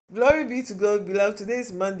Glory be to God, beloved. Today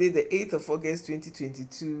is Monday, the 8th of August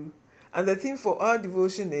 2022, and the theme for our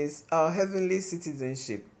devotion is our heavenly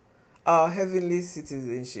citizenship. Our heavenly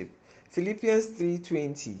citizenship. Philippians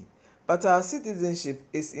 3:20. But our citizenship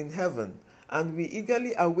is in heaven, and we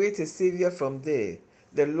eagerly await a Savior from there,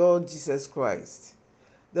 the Lord Jesus Christ.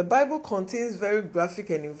 The Bible contains very graphic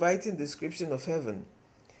and inviting description of heaven.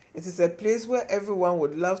 It is a place where everyone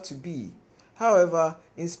would love to be. However,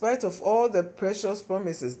 in spite of all the precious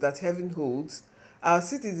promises that heaven holds, our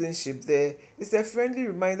citizenship there is a friendly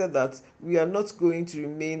reminder that we are not going to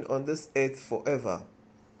remain on this earth forever.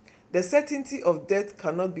 The certainty of death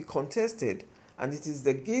cannot be contested, and it is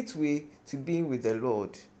the gateway to being with the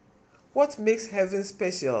Lord. What makes heaven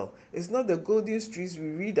special is not the golden streets we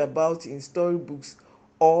read about in storybooks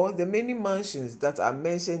or the many mansions that are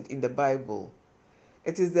mentioned in the Bible.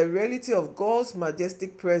 It is the reality of God's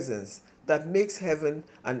majestic presence that makes heaven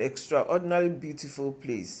an extraordinarily beautiful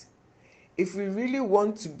place. If we really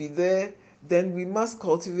want to be there, then we must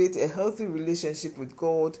cultivate a healthy relationship with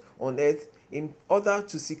God on earth in order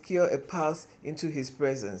to secure a path into His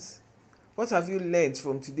presence. What have you learned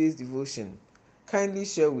from today's devotion? Kindly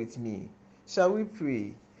share with me. Shall we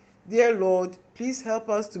pray? Dear Lord, please help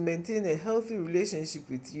us to maintain a healthy relationship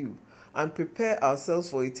with you and prepare ourselves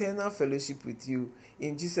for eternal fellowship with you.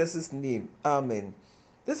 In Jesus' name, Amen.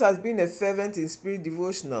 This has been a Fervent in Spirit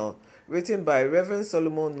devotional written by Reverend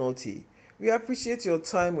Solomon Naughty. We appreciate your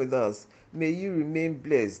time with us. May you remain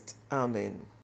blessed. Amen.